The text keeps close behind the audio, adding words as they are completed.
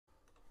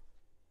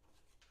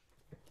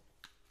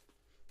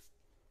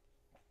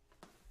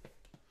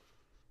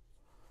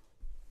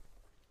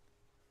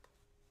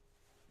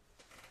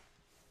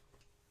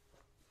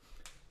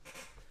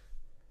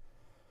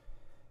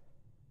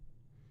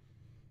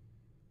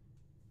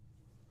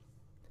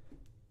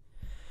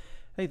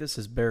Hey, this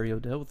is Barry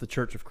Odell with the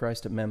Church of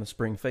Christ at Mammoth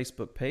Spring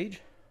Facebook page.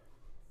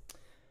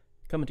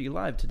 Coming to you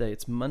live today.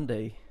 It's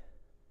Monday,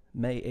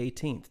 May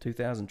 18th,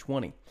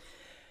 2020.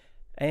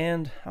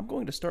 And I'm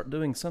going to start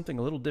doing something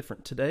a little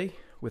different today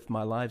with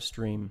my live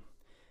stream.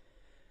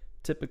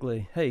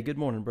 Typically, hey, good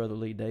morning, Brother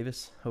Lee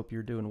Davis. Hope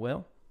you're doing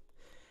well.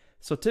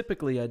 So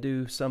typically I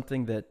do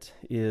something that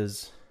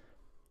is,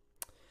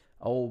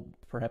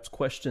 perhaps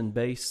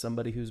question-based.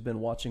 Somebody who's been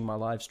watching my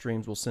live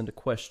streams will send a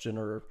question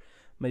or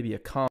maybe a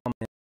comment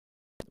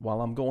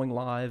while I'm going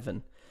live,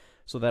 and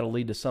so that'll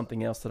lead to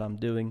something else that I'm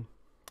doing.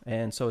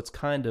 And so it's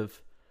kind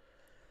of,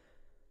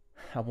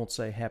 I won't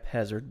say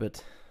haphazard,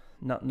 but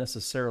not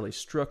necessarily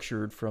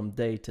structured from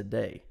day to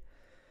day.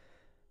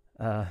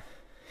 Yeah.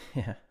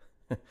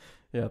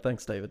 Yeah,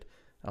 thanks, David.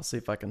 I'll see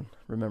if I can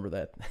remember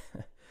that.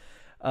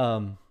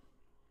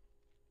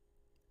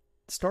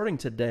 Starting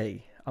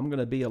today, I'm going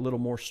to be a little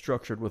more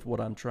structured with what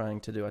I'm trying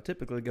to do. I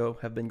typically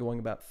have been going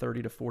about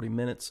 30 to 40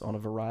 minutes on a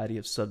variety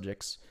of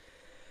subjects.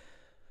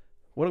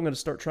 What I'm going to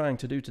start trying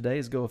to do today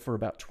is go for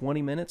about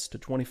 20 minutes to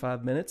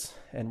 25 minutes,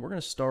 and we're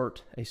going to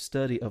start a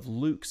study of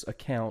Luke's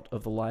account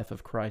of the life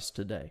of Christ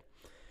today.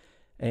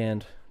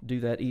 And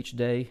do that each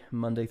day,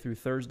 Monday through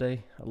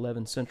Thursday,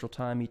 11 Central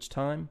Time each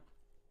time.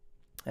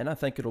 And I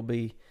think it'll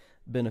be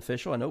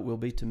beneficial. I know it will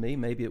be to me.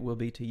 Maybe it will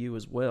be to you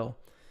as well.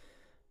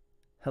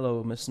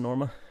 Hello, Miss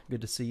Norma.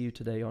 Good to see you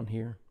today on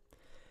here.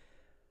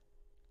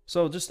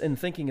 So just in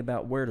thinking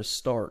about where to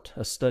start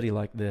a study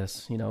like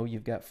this,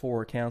 you've got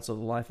 4 accounts of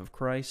the life of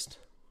Christ,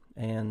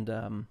 and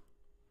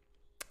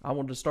I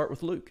wanted to start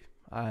with Luke.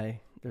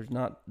 There's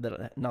not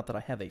that I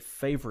have a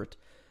favorite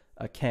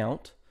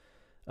account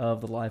of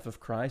the life of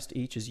Christ.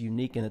 Each is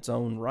unique in its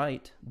own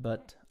right,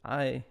 but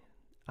I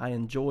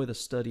enjoy the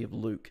study of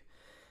Luke.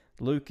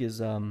 Luke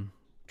is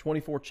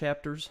 24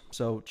 chapters,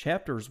 so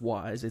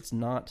chapters-wise, it's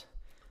not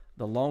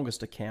the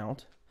longest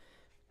account.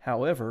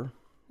 However,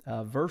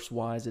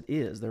 verse-wise, it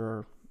is.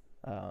 There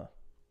are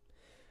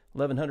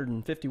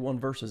 1,151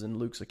 verses in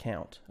Luke's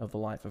account of the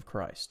life of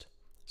Christ.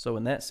 So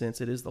in that sense,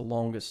 it is the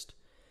longest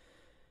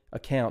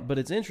account, but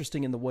it's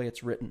interesting in the way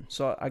it's written.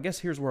 So I guess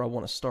here's where I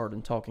want to start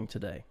in talking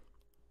today,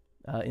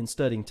 in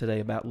studying today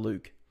about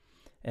Luke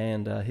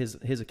and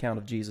his account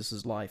of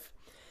Jesus' life.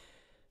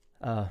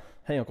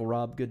 Hey, Uncle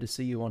Rob, good to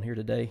see you on here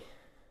today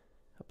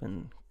up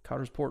in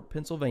Cottersport,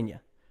 Pennsylvania.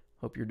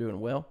 Hope you're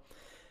doing well.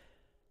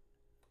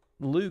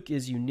 Luke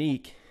is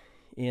unique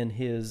in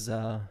his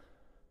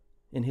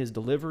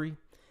delivery,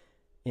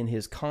 in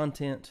his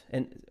content,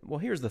 and well,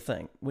 here's the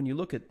thing: when you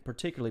look at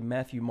particularly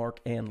Matthew,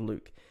 Mark, and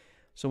Luke,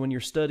 so when you're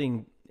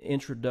studying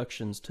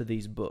introductions to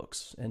these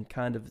books and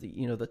kind of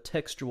the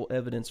textual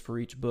evidence for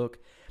each book,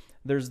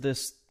 there's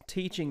this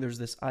teaching, there's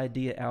this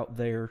idea out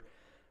there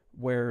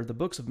where the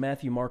books of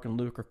Matthew, Mark, and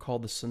Luke are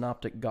called the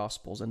Synoptic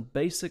Gospels, and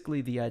basically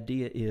the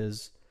idea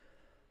is,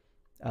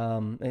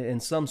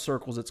 in some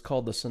circles, it's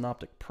called the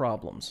synoptic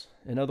problems.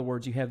 In other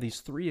words, you have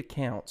these 3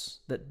 accounts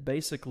that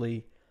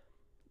basically,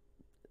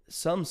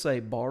 some say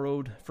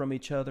borrowed from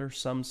each other,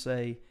 some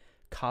say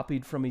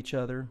copied from each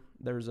other.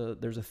 There's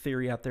a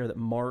theory out there that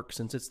Mark,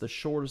 since it's the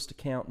shortest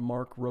account,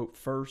 Mark wrote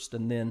first,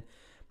 and then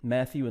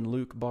Matthew and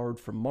Luke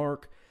borrowed from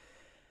Mark.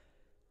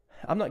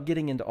 I'm not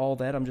getting into all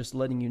that. I'm just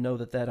letting you know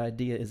that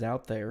idea is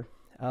out there.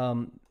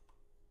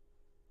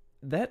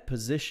 That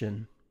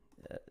position,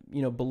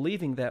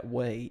 believing that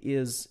way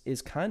is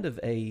kind of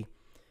it's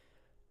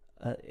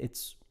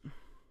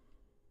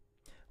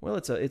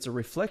a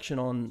reflection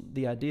on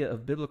the idea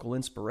of biblical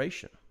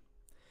inspiration.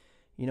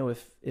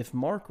 If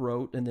Mark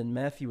wrote and then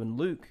Matthew and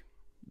Luke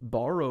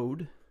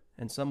borrowed,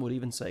 and some would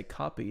even say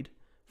copied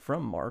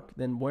from Mark,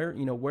 then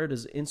where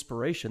does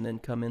inspiration then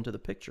come into the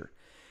picture?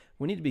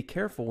 We need to be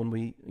careful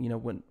when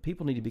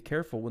people need to be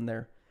careful when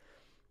they're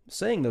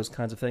saying those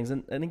kinds of things.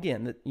 And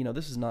again,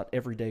 this is not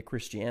everyday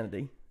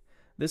Christianity.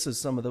 This is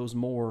some of those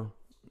more,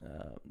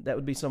 that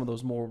would be some of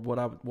those more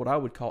what I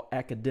would call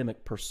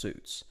academic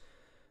pursuits.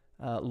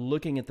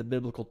 Looking at the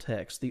biblical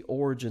text, the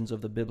origins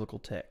of the biblical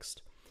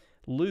text.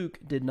 Luke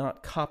did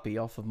not copy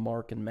off of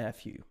Mark and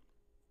Matthew.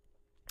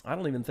 I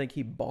don't even think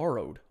he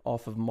borrowed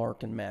off of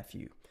Mark and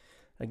Matthew.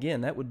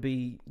 Again, that would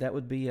be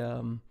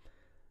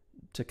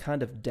to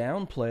kind of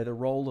downplay the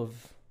role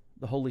of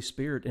the Holy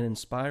Spirit in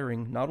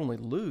inspiring not only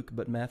Luke,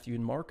 but Matthew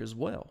and Mark as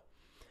well.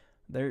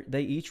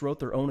 They each wrote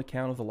their own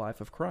account of the life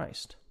of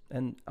Christ.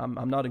 And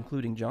I'm not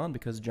including John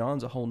because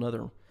John's a whole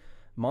nother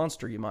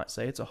monster, you might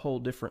say. It's a whole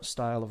different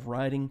style of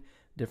writing,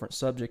 different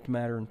subject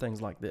matter, and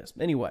things like this.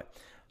 Anyway,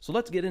 so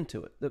let's get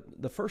into it.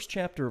 The first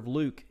chapter of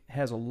Luke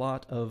has a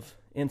lot of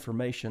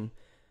information,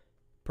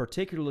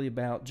 particularly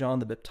about John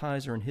the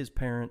Baptizer and his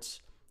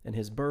parents and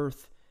his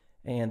birth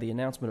and the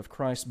announcement of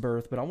Christ's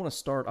birth. But I want to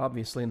start,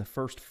 obviously, in the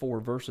first 4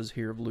 verses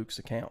here of Luke's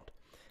account.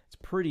 It's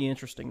pretty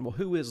interesting. Well,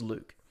 who is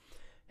Luke?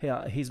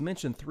 He's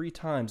mentioned 3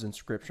 times in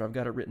Scripture. I've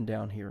got it written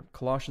down here.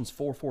 Colossians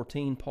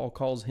 4:14, Paul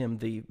calls him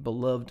the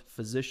beloved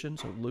physician.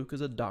 So Luke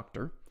is a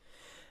doctor.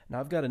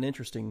 Now I've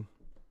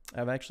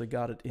actually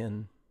got it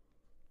in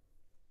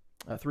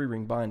a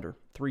 3-ring binder,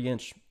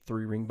 3-inch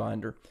 3-ring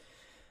binder.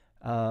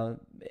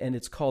 and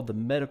it's called the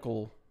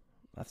medical,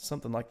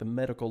 something like the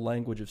medical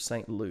language of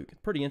St. Luke.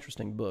 Pretty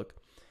interesting book,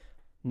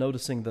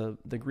 noticing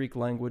the Greek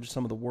language,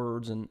 some of the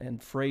words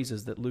and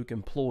phrases that Luke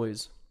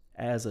employs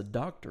as a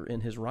doctor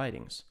in his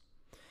writings.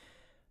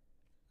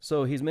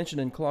 So he's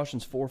mentioned in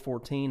Colossians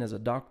 4:14 as a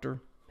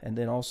doctor, and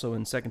then also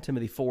in 2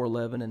 Timothy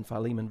 4:11 and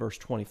Philemon verse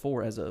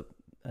 24 as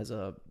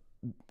a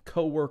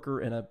co-worker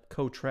and a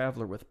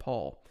co-traveler with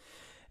Paul.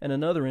 And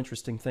another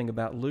interesting thing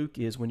about Luke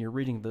is when you're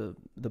reading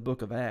the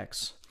book of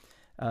Acts,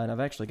 and I've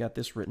actually got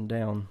this written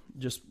down,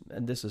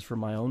 and this is for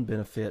my own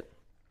benefit,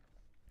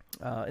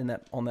 on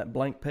that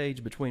blank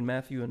page between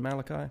Matthew and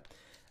Malachi,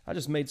 I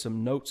just made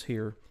some notes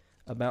here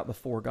about the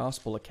four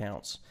gospel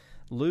accounts.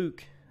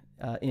 Luke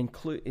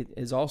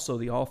is also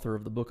the author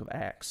of the book of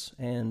Acts,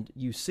 and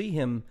you see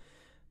him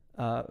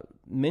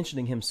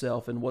mentioning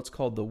himself in what's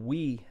called the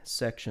we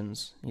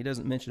sections. He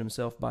doesn't mention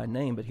himself by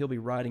name, but he'll be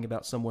writing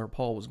about somewhere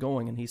Paul was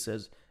going, and he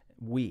says,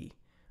 we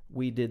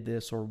did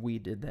this or we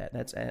did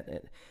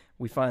that.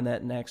 We find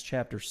that in Acts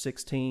chapters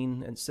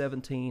 16 and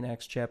 17,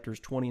 Acts chapters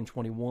 20 and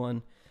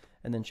 21,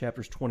 and then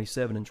chapters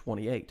 27 and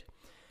 28.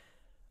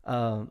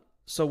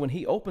 So when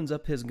he opens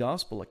up his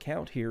gospel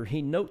account here,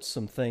 he notes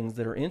some things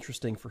that are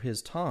interesting for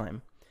his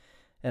time,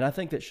 and I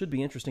think that should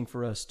be interesting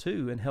for us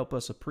too, and help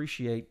us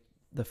appreciate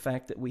the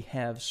fact that we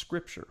have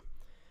Scripture.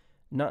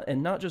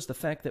 Not just the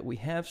fact that we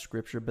have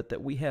Scripture, but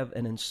that we have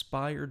an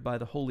inspired by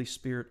the Holy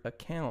Spirit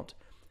account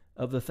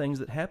of the things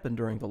that happened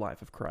during the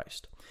life of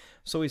Christ.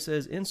 So he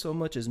says,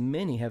 insomuch as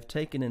many have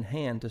taken in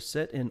hand to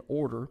set in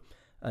order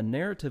a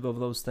narrative of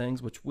those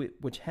things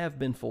which have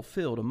been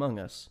fulfilled among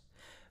us,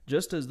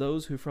 just as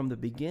those who from the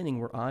beginning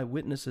were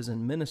eyewitnesses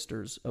and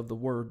ministers of the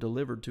word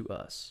delivered to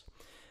us.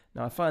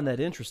 Now I find that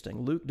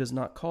interesting. Luke does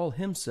not call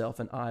himself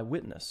an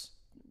eyewitness,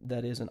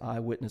 that is, an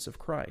eyewitness of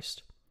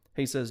Christ.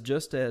 He says,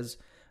 just as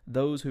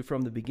those who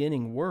from the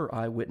beginning were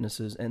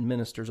eyewitnesses and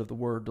ministers of the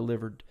word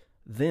delivered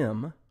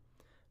them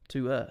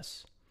to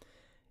us.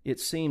 It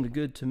seemed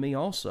good to me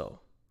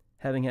also,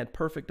 having had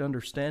perfect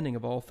understanding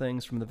of all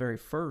things from the very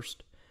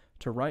first,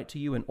 to write to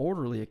you an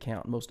orderly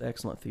account, most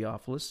excellent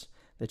Theophilus,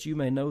 that you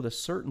may know the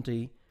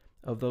certainty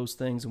of those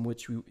things in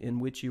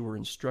which you were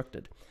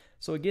instructed.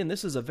 So again,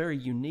 this is a very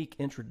unique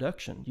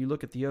introduction. You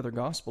look at the other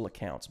gospel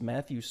accounts.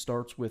 Matthew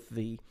starts with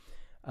the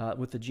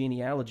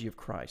genealogy of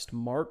Christ.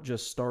 Mark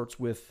just starts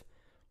with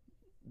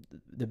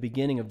the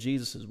beginning of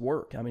Jesus'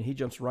 work. I mean, he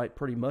jumps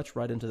pretty much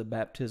right into the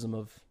baptism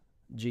of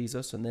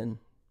Jesus, and then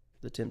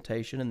the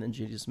temptation, and then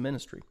Jesus'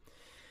 ministry.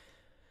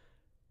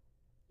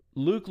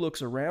 Luke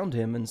looks around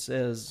him and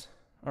says,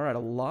 all right, a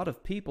lot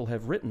of people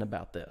have written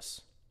about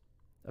this,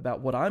 about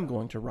what I'm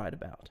going to write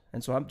about.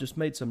 And so I've just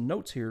made some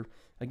notes here,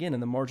 again, in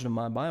the margin of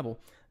my Bible.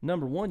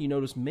 Number one, you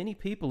notice many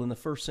people in the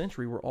first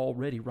century were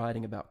already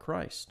writing about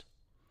Christ.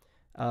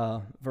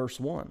 Verse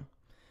 1,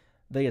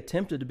 they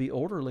attempted to be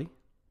orderly,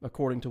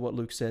 according to what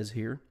Luke says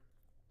here.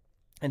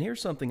 And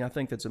here's something I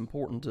think that's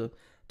important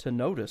to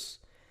notice.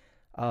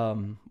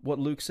 What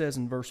Luke says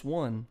in verse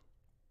 1,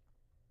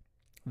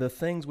 the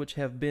things which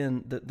have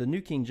been, the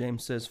New King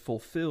James says,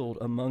 fulfilled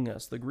among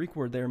us. The Greek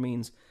word there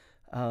means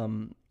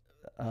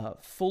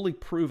fully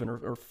proven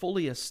or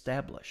fully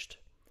established.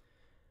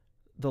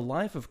 The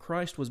life of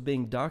Christ was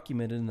being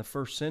documented in the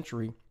first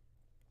century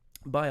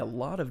by a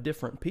lot of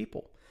different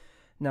people.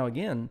 Now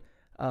again,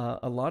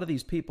 a lot of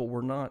these people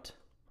were not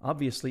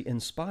obviously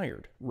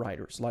inspired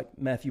writers like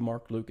Matthew,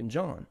 Mark, Luke, and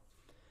John.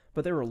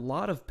 But there were a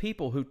lot of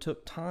people who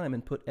took time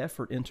and put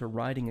effort into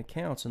writing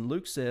accounts. And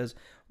Luke says,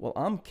 well,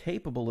 I'm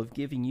capable of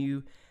giving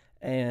you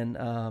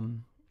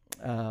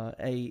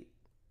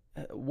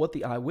what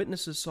the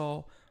eyewitnesses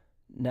saw,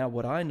 now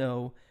what I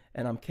know,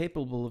 and I'm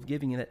capable of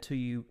giving that to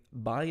you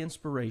by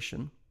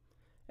inspiration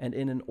and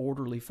in an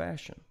orderly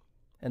fashion.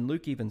 And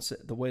Luke even,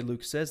 the way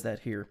Luke says that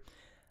here,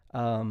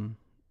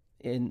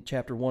 in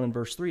chapter 1 and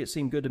verse 3, it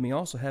seemed good to me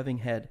also, having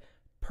had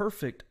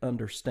perfect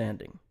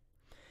understanding.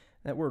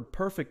 That word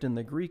perfect in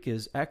the Greek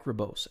is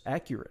akribos,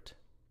 accurate.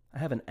 I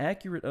have an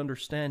accurate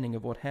understanding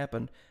of what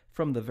happened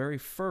from the very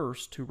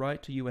first to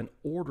write to you an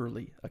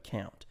orderly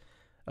account,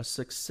 a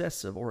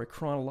successive or a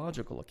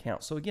chronological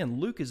account. So again,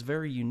 Luke is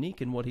very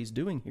unique in what he's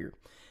doing here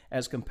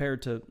as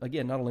compared to,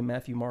 again, not only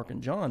Matthew, Mark,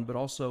 and John, but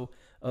also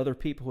other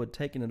people who had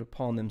taken it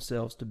upon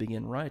themselves to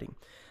begin writing.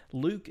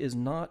 Luke is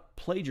not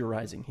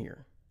plagiarizing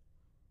here.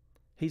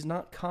 He's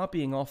not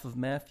copying off of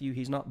Matthew.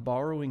 He's not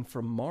borrowing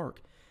from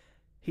Mark.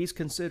 He's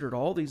considered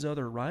all these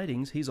other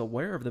writings. He's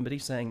aware of them, but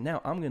he's saying, now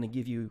I'm going to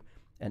give you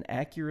an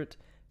accurate,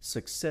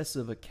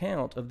 successive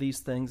account of these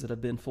things that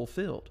have been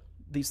fulfilled,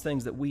 these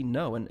things that we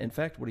know. And in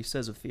fact, what he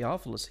says of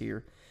Theophilus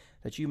here,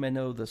 that you may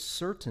know the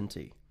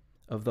certainty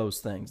of those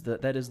things,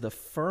 that is the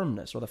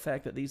firmness or the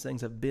fact that these things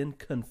have been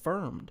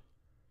confirmed.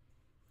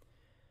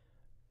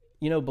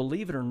 You know,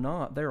 believe it or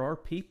not, there are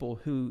people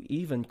who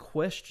even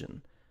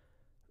question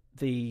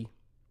the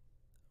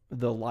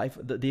life,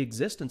 the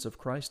existence of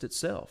Christ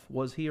itself.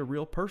 Was he a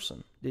real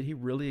person? Did he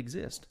really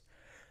exist?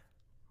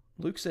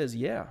 Luke says,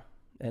 yeah,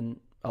 and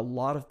a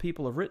lot of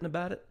people have written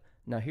about it.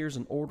 Now here's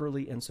an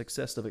orderly and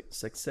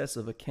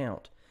successive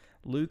account.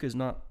 Luke is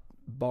not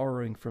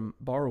borrowing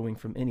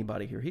from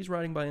anybody here. He's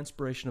writing by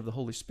inspiration of the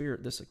Holy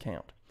Spirit, this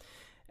account.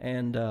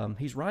 And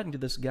he's writing to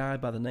this guy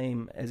by the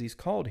name, as he's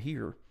called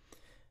here,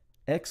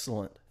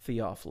 Excellent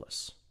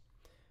Theophilus.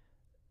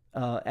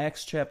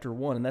 Acts chapter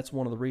 1, and that's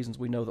one of the reasons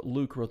we know that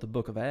Luke wrote the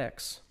book of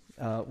Acts.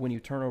 When you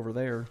turn over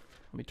there,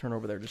 let me turn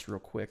over there just real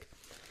quick.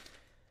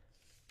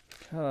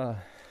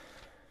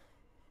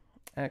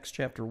 Acts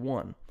chapter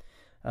 1.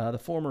 The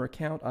former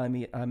account I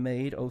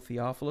made, O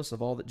Theophilus,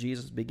 of all that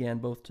Jesus began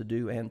both to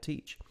do and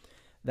teach.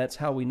 That's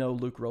how we know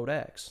Luke wrote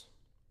Acts.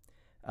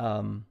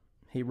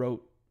 He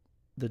wrote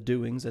the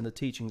doings and the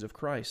teachings of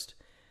Christ.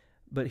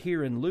 But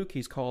here in Luke,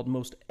 he's called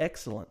Most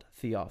Excellent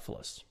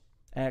Theophilus.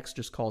 Acts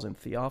just calls him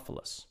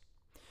Theophilus.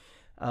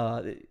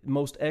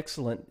 Most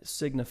excellent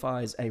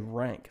signifies a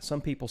rank.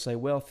 Some people say,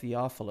 well,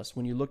 Theophilus,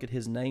 when you look at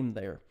his name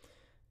there,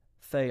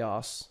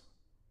 Theos,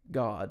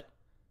 God,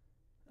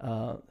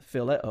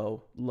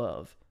 Phileo,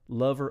 love,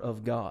 lover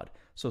of God.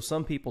 So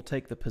some people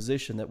take the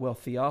position that, well,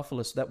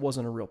 Theophilus, that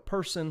wasn't a real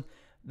person.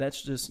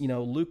 That's just,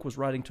 Luke was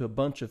writing to a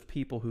bunch of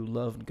people who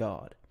loved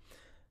God.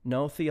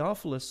 No,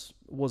 Theophilus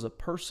was a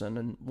person,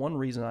 and one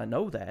reason I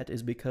know that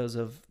is because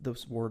of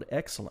this word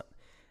excellent.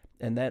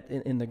 And that,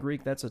 in the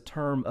Greek, that's a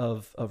term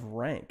of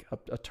rank,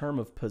 a term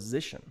of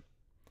position.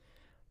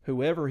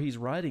 Whoever he's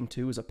writing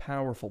to is a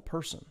powerful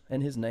person,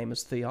 and his name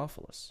is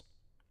Theophilus.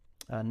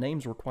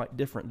 Names were quite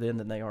different then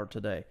than they are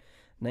today.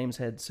 Names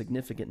had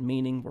significant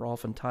meaning, were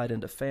often tied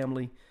into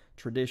family,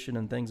 tradition,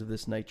 and things of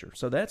this nature.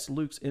 So that's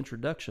Luke's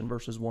introduction,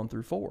 verses 1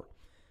 through 4.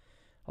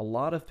 A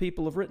lot of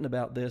people have written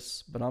about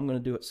this, but I'm going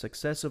to do it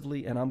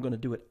successively, and I'm going to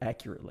do it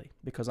accurately,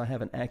 because I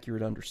have an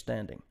accurate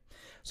understanding.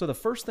 So the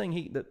first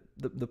thing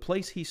the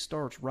place he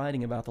starts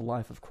writing about the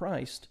life of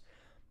Christ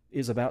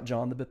is about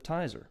John the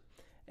Baptizer.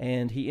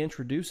 And he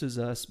introduces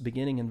us,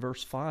 beginning in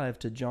verse 5,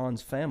 to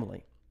John's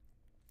family,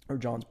 or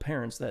John's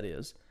parents, that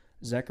is,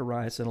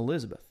 Zacharias and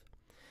Elizabeth.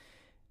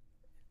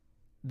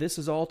 This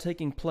is all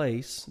taking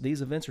place,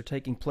 these events are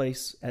taking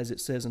place, as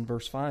it says in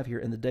verse 5 here,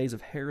 in the days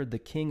of Herod the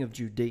king of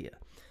Judea.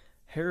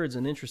 Herod's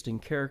an interesting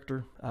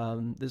character.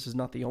 This is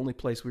not the only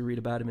place we read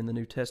about him in the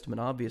New Testament,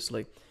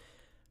 obviously.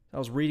 I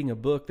was reading a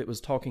book that was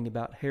talking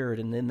about Herod,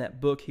 and in that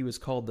book he was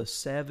called the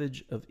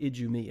Savage of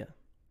Idumea.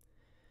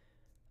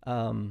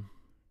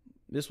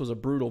 This was a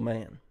brutal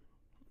man.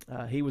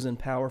 He was in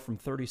power from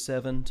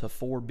 37 to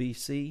 4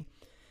 BC.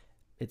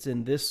 It's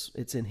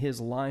in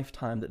his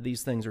lifetime that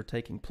these things are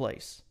taking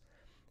place.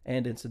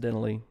 And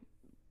incidentally,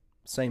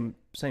 same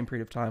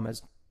period of time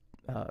as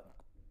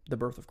the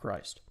birth of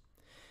Christ.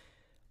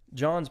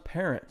 John's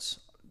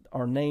parents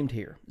are named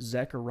here,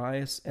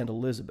 Zacharias and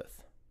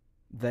Elizabeth.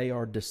 They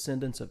are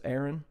descendants of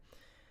Aaron.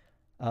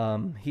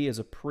 He is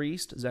a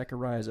priest.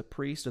 Zechariah is a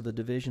priest of the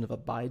division of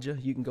Abijah.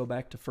 You can go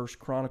back to 1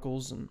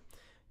 Chronicles and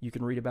you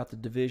can read about the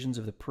divisions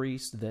of the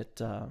priests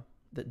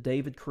that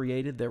David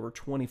created. There were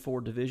 24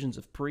 divisions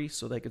of priests,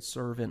 so they could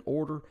serve in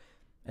order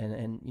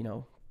and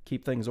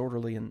keep things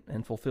orderly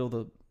and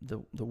fulfill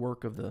the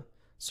work of the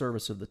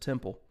service of the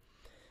temple.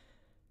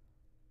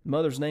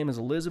 Mother's name is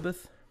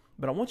Elizabeth.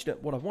 But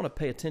what I want to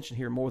pay attention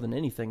here more than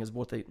anything is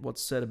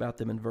what's said about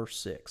them in verse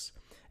 6.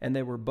 And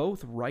they were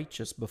both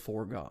righteous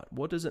before God.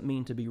 What does it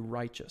mean to be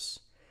righteous?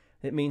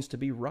 It means to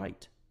be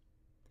right.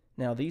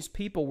 Now, these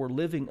people were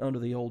living under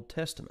the Old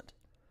Testament.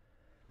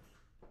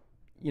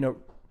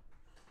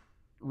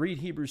 Read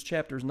Hebrews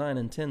chapters 9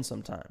 and 10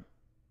 sometime,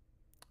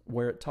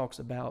 where it talks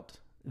about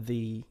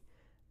the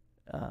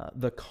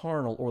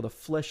carnal or the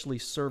fleshly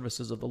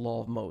services of the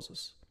law of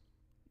Moses.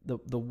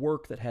 The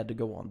work that had to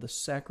go on, the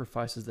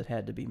sacrifices that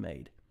had to be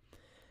made.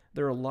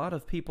 There are a lot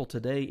of people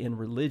today in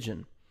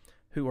religion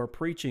who are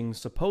preaching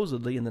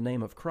supposedly in the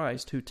name of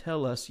Christ who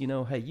tell us,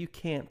 hey, you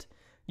can't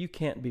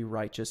be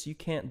righteous. You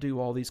can't do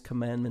all these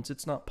commandments.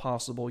 It's not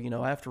possible.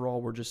 After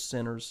all, we're just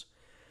sinners.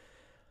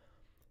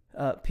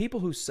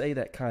 People who say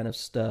that kind of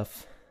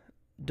stuff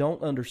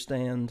don't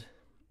understand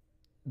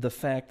the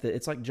fact that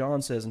it's like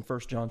John says in 1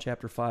 John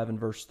chapter 5 and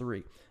verse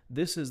 3.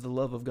 This is the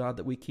love of God,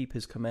 that we keep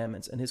his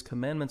commandments, and his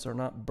commandments are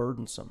not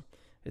burdensome.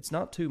 It's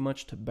not too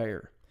much to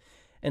bear.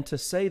 And to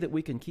say that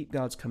we can keep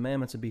God's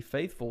commandments and be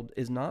faithful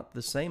is not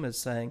the same as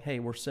saying, hey,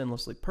 we're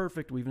sinlessly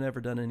perfect, we've never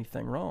done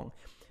anything wrong.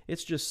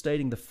 It's just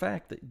stating the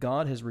fact that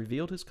God has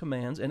revealed his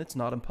commands, and it's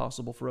not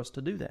impossible for us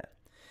to do that.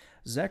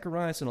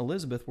 Zacharias and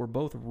Elizabeth were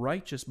both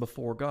righteous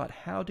before God.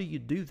 How do you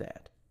do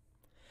that?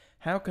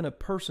 How can a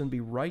person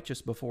be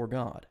righteous before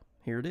God?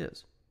 Here it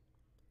is.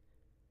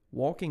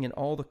 Walking in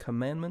all the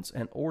commandments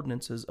and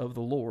ordinances of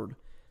the Lord,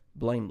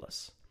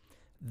 blameless.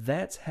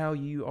 That's how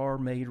you are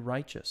made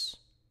righteous.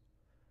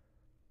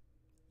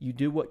 You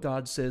do what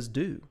God says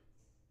do.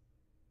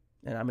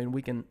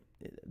 And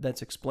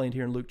that's explained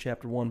here in Luke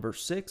chapter 1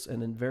 verse 6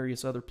 and in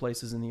various other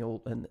places in the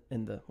Old in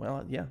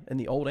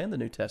the Old and the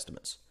New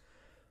Testaments.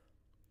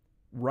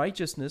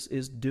 Righteousness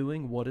is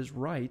doing what is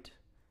right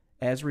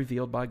as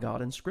revealed by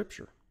God in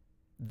Scripture.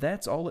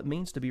 That's all it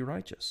means to be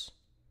righteous.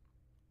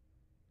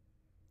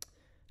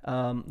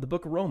 The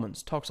book of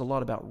Romans talks a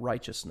lot about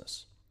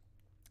righteousness.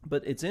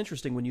 But it's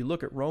interesting, when you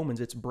look at Romans,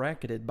 it's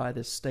bracketed by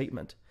this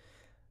statement.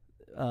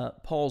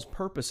 Paul's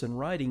purpose in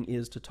writing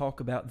is to talk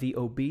about the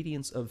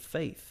obedience of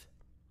faith.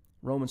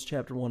 Romans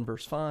chapter 1,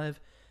 verse 5,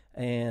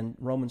 and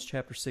Romans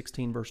chapter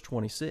 16, verse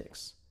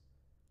 26.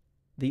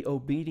 The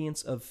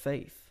obedience of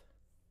faith.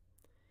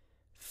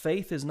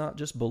 Faith is not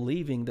just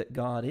believing that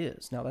God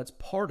is. Now, that's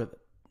part of it.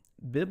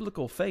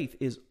 Biblical faith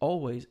is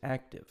always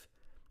active.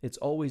 It's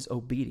always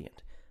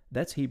obedient.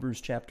 That's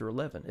Hebrews chapter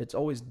 11. It's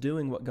always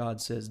doing what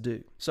God says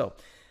do. So,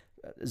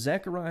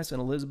 Zacharias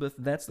and Elizabeth,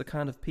 that's the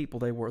kind of people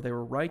they were. They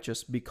were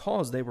righteous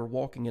because they were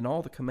walking in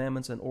all the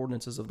commandments and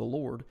ordinances of the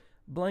Lord,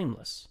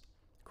 blameless.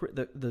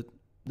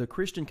 The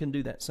Christian can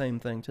do that same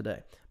thing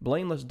today.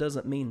 Blameless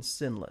doesn't mean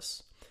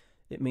sinless.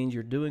 It means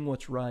you're doing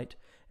what's right,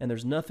 and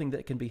there's nothing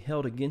that can be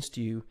held against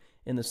you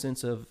in the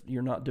sense of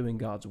you're not doing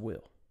God's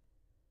will.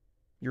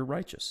 You're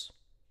righteous.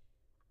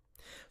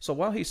 So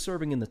while he's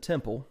serving in the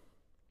temple,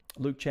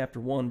 Luke chapter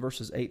 1,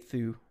 verses 8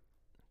 through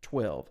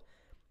 12,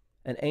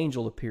 an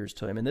angel appears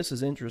to him. And this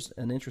is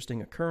an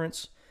interesting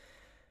occurrence.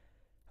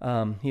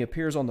 He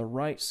appears on the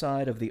right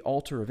side of the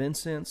altar of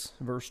incense,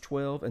 verse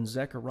 12, and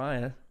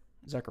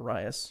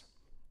Zacharias,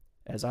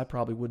 as I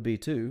probably would be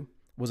too,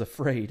 was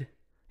afraid.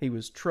 He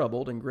was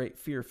troubled, and great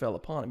fear fell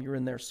upon him. You're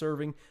in there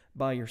serving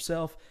by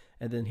yourself,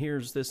 and then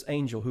here's this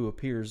angel who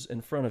appears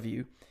in front of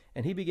you,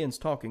 and he begins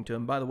talking to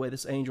him. By the way,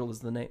 this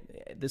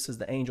is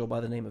the angel by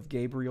the name of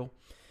Gabriel.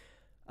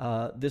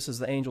 This is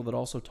the angel that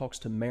also talks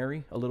to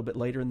Mary a little bit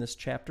later in this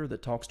chapter,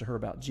 that talks to her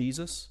about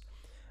Jesus.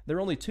 There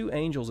are only two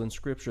angels in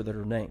Scripture that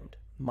are named,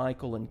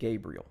 Michael and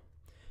Gabriel.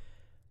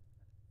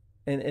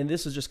 And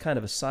this is just kind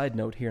of a side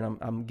note here, and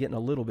I'm getting a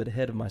little bit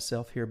ahead of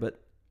myself here,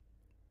 but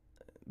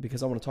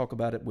because I want to talk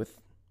about it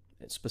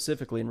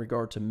specifically in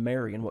regard to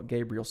Mary and what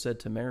Gabriel said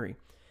to Mary.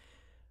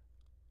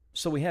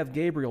 So we have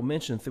Gabriel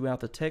mentioned throughout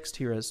the text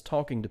here as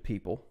talking to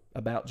people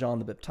about John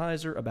the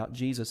Baptizer, about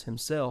Jesus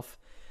himself.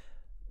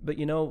 But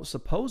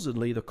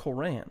supposedly the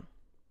Quran,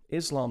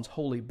 Islam's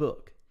holy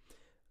book,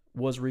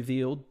 was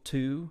revealed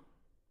to,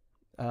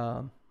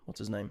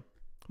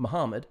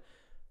 Muhammad,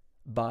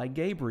 by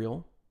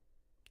Gabriel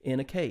in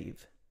a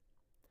cave.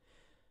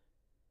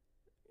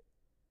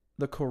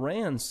 The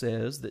Quran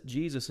says that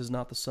Jesus is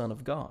not the Son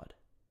of God.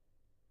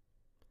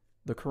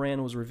 The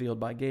Quran was revealed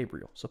by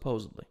Gabriel,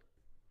 supposedly.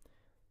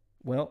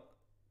 Well,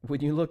 when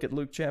you look at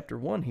Luke chapter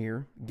 1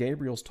 here,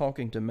 Gabriel's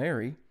talking to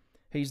Mary.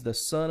 He's the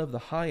Son of the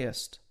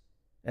Highest,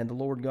 and the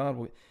Lord God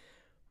will...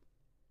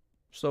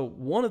 So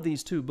one of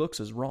these two books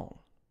is wrong.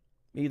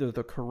 Either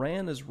the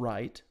Quran is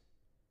right,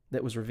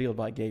 that was revealed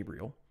by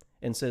Gabriel,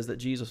 and says that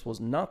Jesus was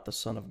not the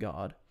Son of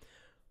God,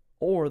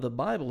 or the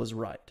Bible is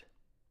right,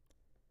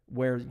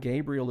 where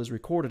Gabriel is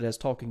recorded as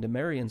talking to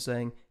Mary and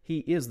saying, he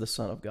is the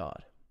Son of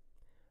God.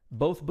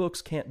 Both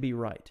books can't be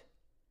right.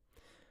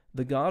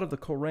 The God of the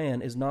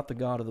Quran is not the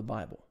God of the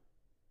Bible.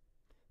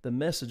 The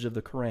message of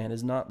the Quran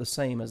is not the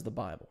same as the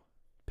Bible.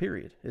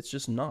 Period. It's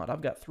just not.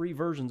 I've got 3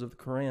 versions of the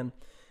Quran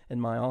in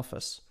my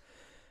office,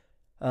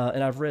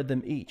 and I've read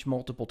them each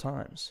multiple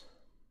times.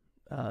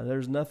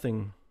 There's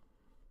nothing...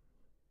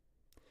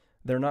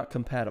 They're not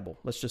compatible.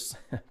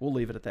 We'll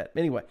leave it at that.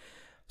 Anyway,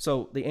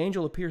 so the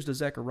angel appears to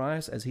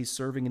Zacharias as he's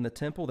serving in the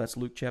temple. That's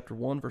Luke chapter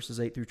 1,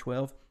 verses 8 through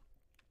 12.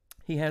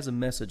 He has a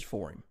message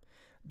for him.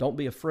 Don't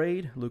be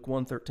afraid. Luke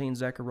 1:13,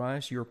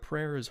 Zacharias, your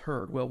prayer is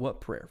heard. Well, what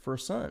prayer? For a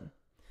son.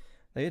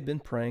 They had been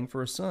praying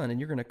for a son, and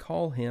you're going to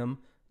call him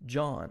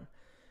John.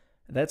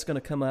 That's going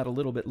to come out a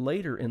little bit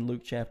later in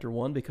Luke chapter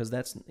 1, because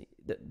that's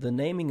the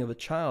naming of a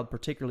child,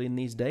 particularly in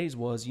these days,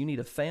 was you need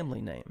a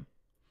family name.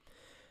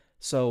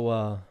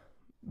 So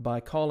by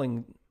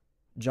calling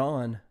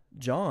John,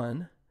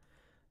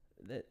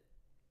 that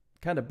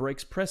kind of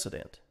breaks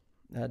precedent.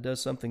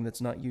 Does something that's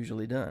not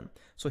usually done.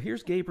 So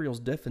here's Gabriel's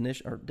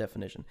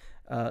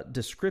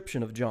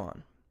description of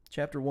John.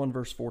 Chapter 1,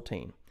 verse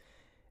 14.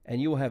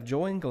 And you will have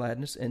joy and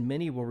gladness, and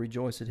many will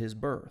rejoice at his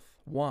birth.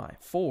 Why?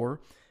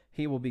 For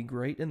he will be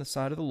great in the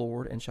sight of the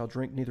Lord, and shall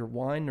drink neither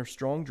wine nor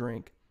strong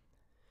drink.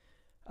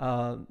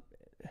 So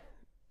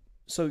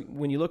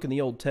when you look in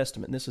the Old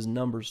Testament, this is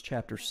Numbers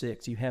chapter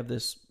 6, you have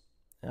this,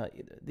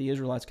 the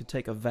Israelites could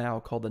take a vow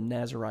called the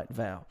Nazirite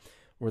vow,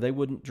 where they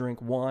wouldn't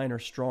drink wine or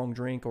strong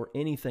drink or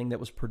anything that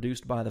was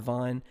produced by the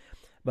vine,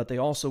 but they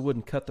also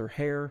wouldn't cut their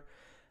hair.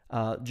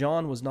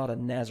 John was not a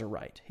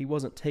Nazirite. He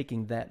wasn't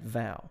taking that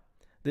vow.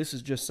 This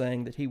is just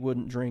saying that he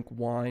wouldn't drink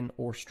wine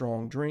or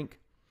strong drink.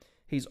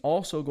 He's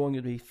also going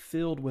to be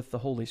filled with the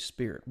Holy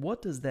Spirit.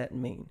 What does that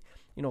mean?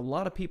 A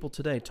lot of people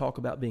today talk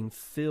about being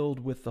filled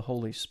with the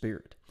Holy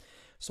Spirit.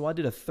 So I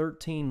did a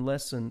 13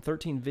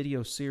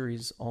 video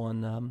series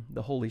on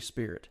the Holy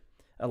Spirit.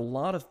 A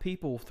lot of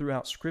people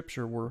throughout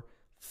Scripture were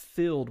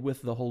filled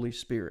with the Holy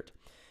Spirit.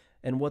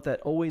 And what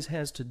that always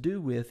has to do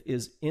with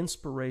is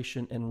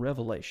inspiration and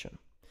revelation.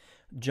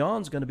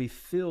 John's going to be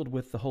filled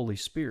with the Holy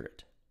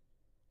Spirit.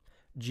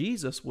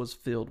 Jesus was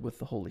filled with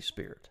the Holy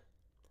Spirit.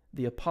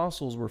 The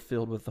apostles were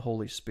filled with the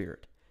Holy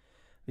Spirit.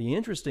 The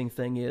interesting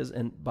thing is,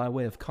 and by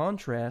way of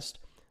contrast,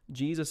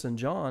 Jesus and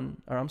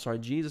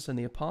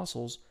the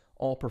apostles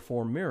all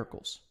performed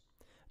miracles.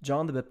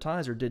 John the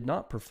Baptizer did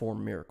not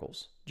perform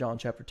miracles. John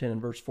chapter 10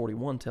 and verse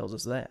 41 tells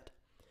us that.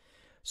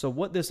 So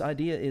what this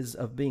idea is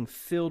of being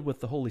filled with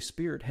the Holy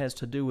Spirit has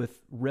to do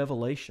with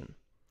revelation.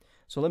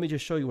 So let me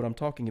just show you what I'm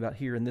talking about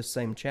here in this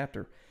same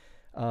chapter.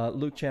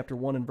 Luke chapter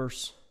 1 and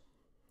verse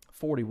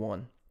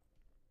 41.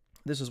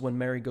 This is when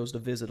Mary goes to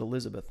visit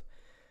Elizabeth.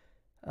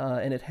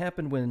 And it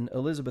happened when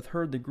Elizabeth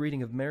heard the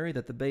greeting of Mary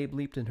that the babe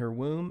leaped in her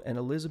womb, and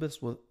Elizabeth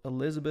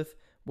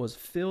was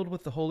filled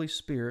with the Holy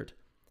Spirit.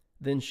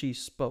 Then she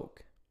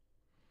spoke.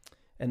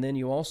 And then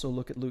you also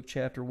look at Luke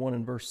chapter 1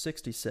 and verse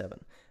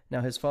 67.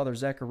 Now his father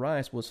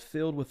Zacharias was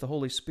filled with the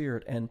Holy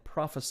Spirit and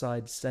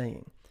prophesied,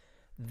 saying.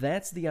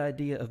 That's the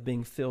idea of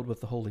being filled with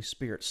the Holy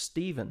Spirit.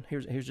 Stephen,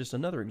 here's just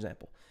another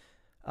example.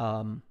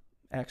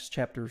 Acts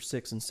chapter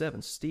 6 and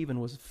 7. Stephen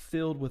was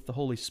filled with the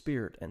Holy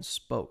Spirit and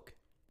spoke.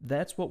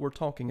 That's what we're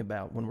talking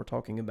about when we're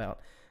talking about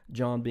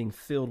John being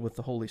filled with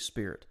the Holy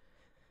Spirit.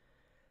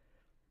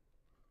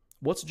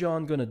 What's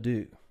John going to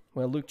do?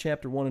 Well, Luke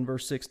chapter 1 and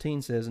verse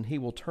 16 says, and he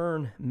will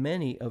turn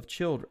many of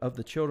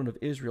the children of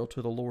Israel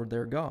to the Lord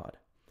their God.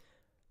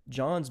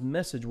 John's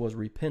message was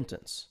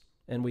repentance,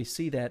 and we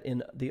see that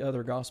in the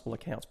other gospel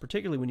accounts,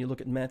 particularly when you look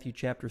at Matthew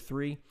chapter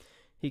 3.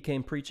 He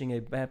came preaching a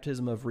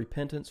baptism of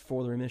repentance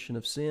for the remission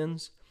of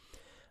sins.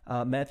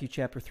 Matthew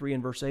chapter 3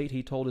 and verse 8,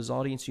 he told his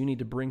audience, you need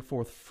to bring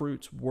forth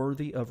fruits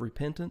worthy of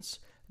repentance.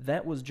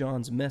 That was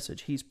John's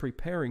message. He's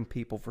preparing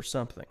people for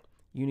something.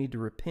 You need to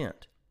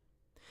repent.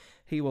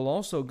 He will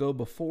also go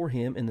before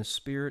him in the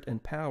spirit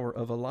and power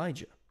of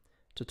Elijah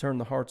to turn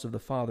the hearts of the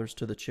fathers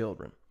to the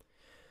children.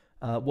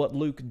 What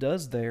Luke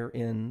does there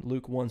in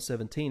Luke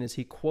 1:17 is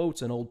he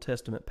quotes an Old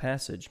Testament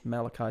passage,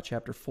 Malachi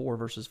chapter 4,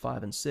 verses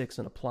 5 and 6,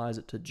 and applies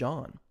it to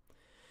John.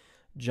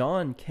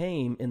 John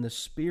came in the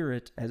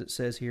spirit, as it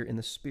says here, in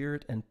the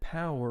spirit and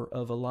power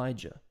of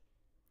Elijah.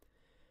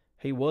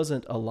 He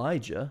wasn't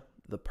Elijah,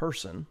 the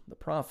person, the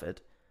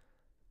prophet.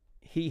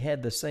 He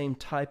had the same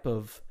type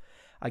of,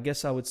 I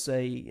guess I would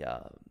say,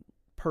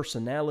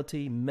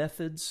 personality,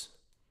 methods.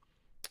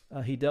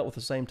 He dealt with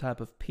the same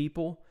type of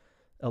people.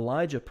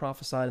 Elijah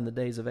prophesied in the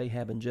days of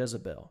Ahab and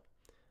Jezebel.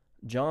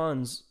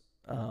 John's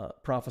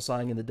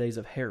prophesying in the days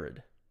of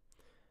Herod.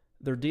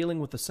 They're dealing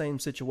with the same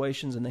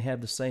situations, and they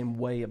have the same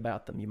way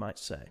about them, you might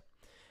say.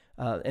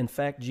 In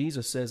fact,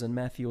 Jesus says in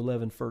Matthew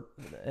 11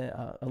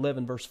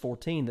 verse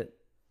 14 that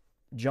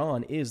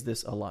John is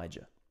this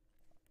Elijah.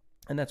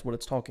 And that's what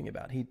it's talking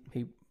about. He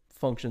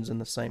functions in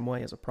the same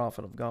way as a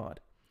prophet of God.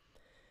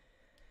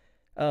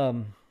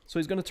 So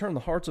he's going to turn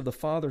the hearts of the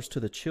fathers to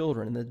the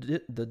children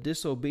and the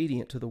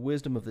disobedient to the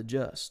wisdom of the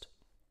just.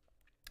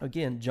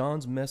 Again,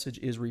 John's message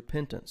is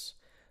repentance.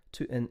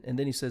 And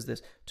then he says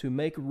this, to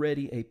make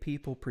ready a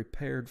people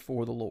prepared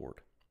for the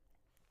Lord.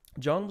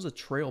 John was a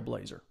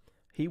trailblazer.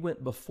 He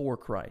went before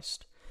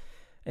Christ.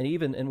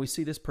 And we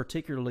see this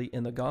particularly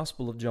in the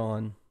Gospel of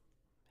John,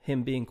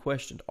 him being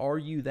questioned, are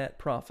you that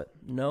prophet?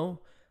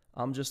 No,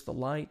 I'm just the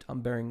light.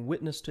 I'm bearing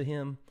witness to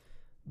him,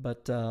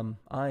 but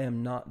I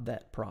am not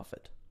that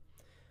prophet.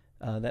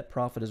 That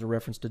prophet is a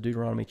reference to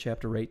Deuteronomy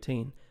chapter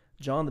 18.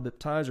 John the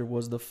Baptizer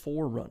was the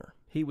forerunner.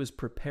 He was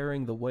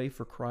preparing the way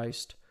for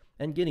Christ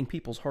and getting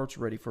people's hearts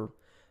ready for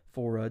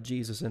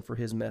Jesus and for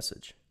his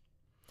message.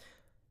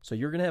 So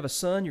you're going to have a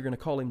son, you're going to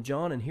call him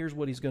John, and here's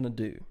what he's going to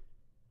do.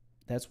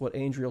 That's what the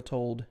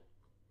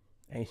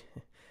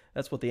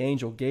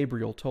angel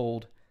Gabriel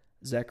told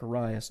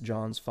Zacharias,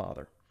 John's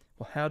father.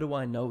 Well, how do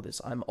I know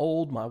this? I'm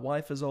old, my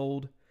wife is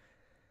old.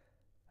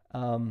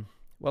 Well,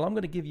 I'm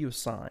going to give you a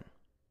sign.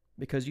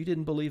 Because you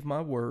didn't believe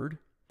my word,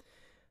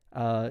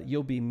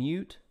 you'll be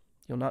mute,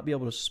 you'll not be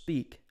able to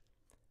speak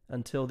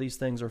until these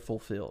things are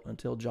fulfilled,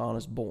 until John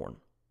is born.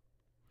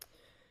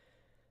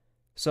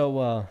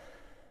 So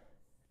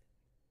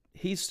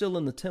he's still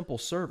in the temple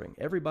serving.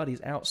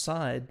 Everybody's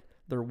outside.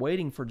 They're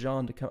waiting for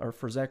John to come, or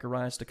for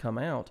Zacharias to come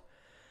out.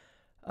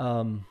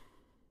 Well,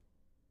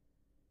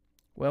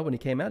 when he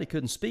came out, he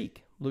couldn't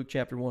speak. Luke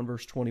chapter 1,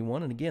 verse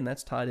 21. And again,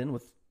 that's tied in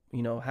with,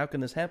 how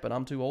can this happen?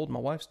 I'm too old, my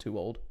wife's too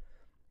old.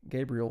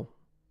 Gabriel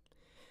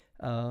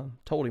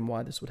told him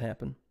why this would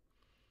happen.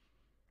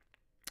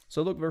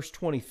 So look, verse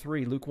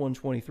 23, Luke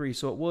 1:23.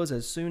 So it was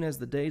as soon as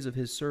the days of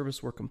his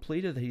service were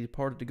completed that he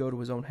departed to go to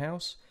his own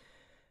house.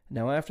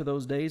 Now after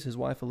those days his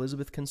wife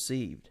Elizabeth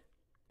conceived,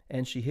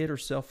 and she hid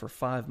herself for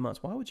 5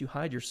 months. Why would you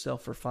hide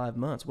yourself for 5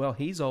 months? Well,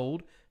 he's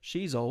old,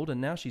 she's old, and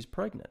now she's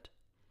pregnant.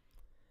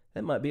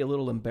 That might be a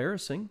little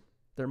embarrassing.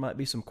 There might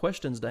be some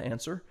questions to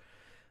answer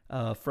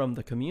from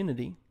the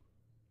community.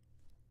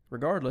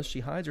 Regardless,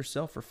 she hides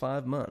herself for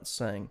 5 months,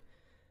 saying,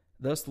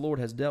 thus the Lord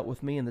has dealt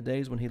with me in the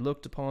days when he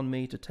looked upon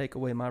me to take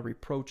away my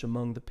reproach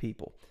among the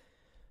people.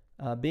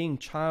 Being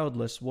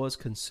childless was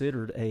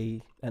considered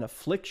an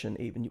affliction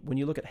even. When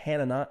you look at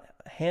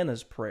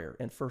Hannah's prayer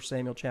in 1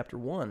 Samuel chapter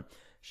 1,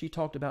 she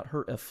talked about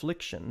her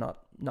affliction,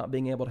 not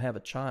being able to have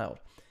a child,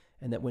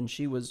 and that when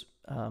she was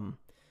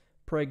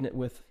pregnant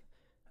with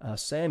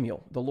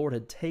Samuel, the Lord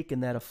had taken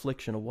that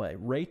affliction away.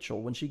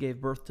 Rachel, when she gave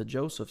birth to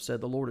Joseph,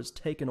 said, the Lord has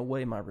taken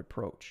away my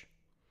reproach.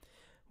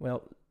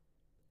 Well,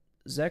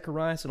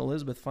 Zacharias and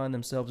Elizabeth find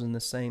themselves in the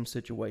same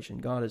situation.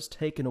 God has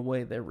taken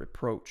away their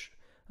reproach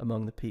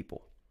among the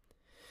people.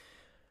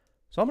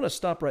 So I'm going to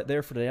stop right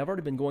there for today. I've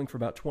already been going for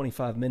about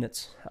 25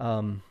 minutes,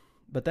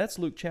 but that's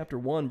Luke chapter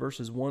 1,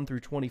 verses 1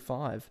 through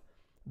 25.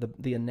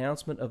 The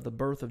announcement of the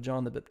birth of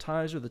John the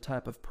Baptizer, the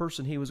type of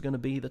person he was going to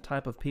be, the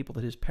type of people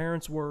that his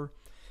parents were,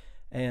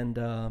 and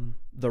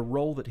the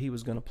role that he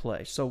was going to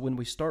play. So when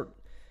we start,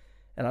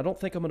 and I don't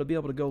think I'm going to be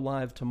able to go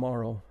live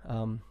tomorrow.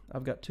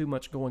 I've got too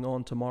much going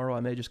on tomorrow.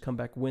 I may just come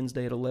back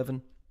Wednesday at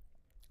 11.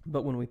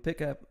 But when we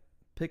pick up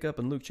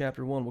in Luke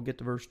chapter 1, we'll get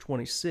to verse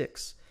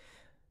 26.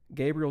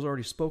 Gabriel's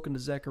already spoken to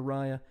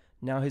Zechariah.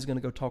 Now he's going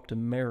to go talk to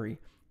Mary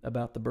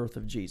about the birth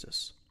of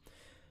Jesus.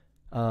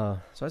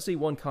 So I see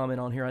one comment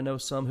on here. I know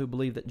some who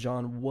believe that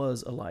John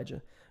was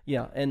Elijah.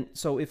 Yeah, and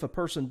so if a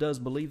person does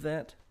believe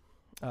that,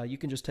 you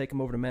can just take them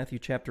over to Matthew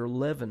chapter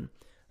 11,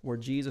 where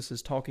Jesus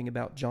is talking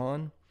about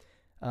John.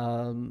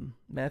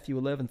 Matthew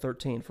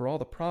 11:13. For all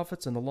the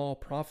prophets and the law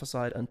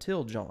prophesied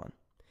until John.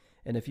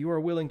 And if you are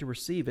willing to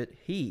receive it,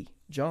 he,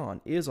 John,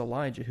 is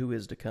Elijah who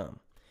is to come.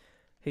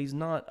 He's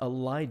not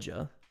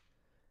Elijah.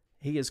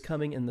 He is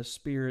coming in the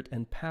spirit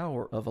and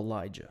power of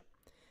Elijah.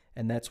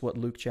 And that's what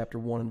Luke chapter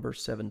 1 and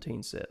verse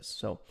 17 says.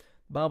 So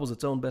the Bible's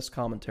its own best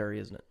commentary,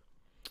 isn't it?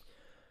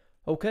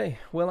 Okay,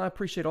 well, I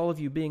appreciate all of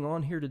you being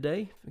on here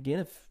today. Again,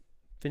 if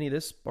any of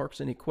this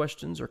sparks any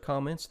questions or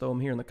comments, throw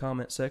them here in the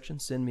comment section.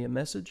 Send me a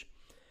message.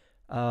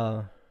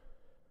 Like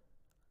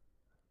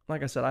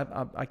I said,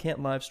 I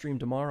can't live stream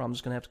tomorrow. I'm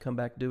just going to have to come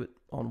back and do it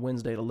on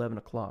Wednesday at 11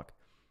 o'clock.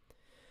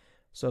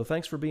 So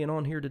thanks for being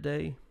on here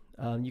today.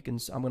 I'm going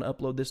to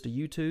upload this to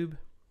YouTube.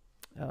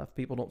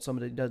 If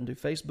somebody doesn't do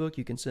Facebook,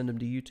 you can send them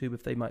to YouTube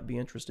if they might be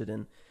interested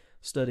in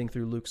studying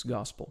through Luke's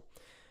Gospel.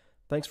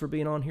 Thanks for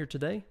being on here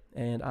today,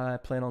 and I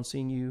plan on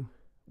seeing you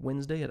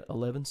Wednesday at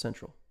 11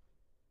 Central.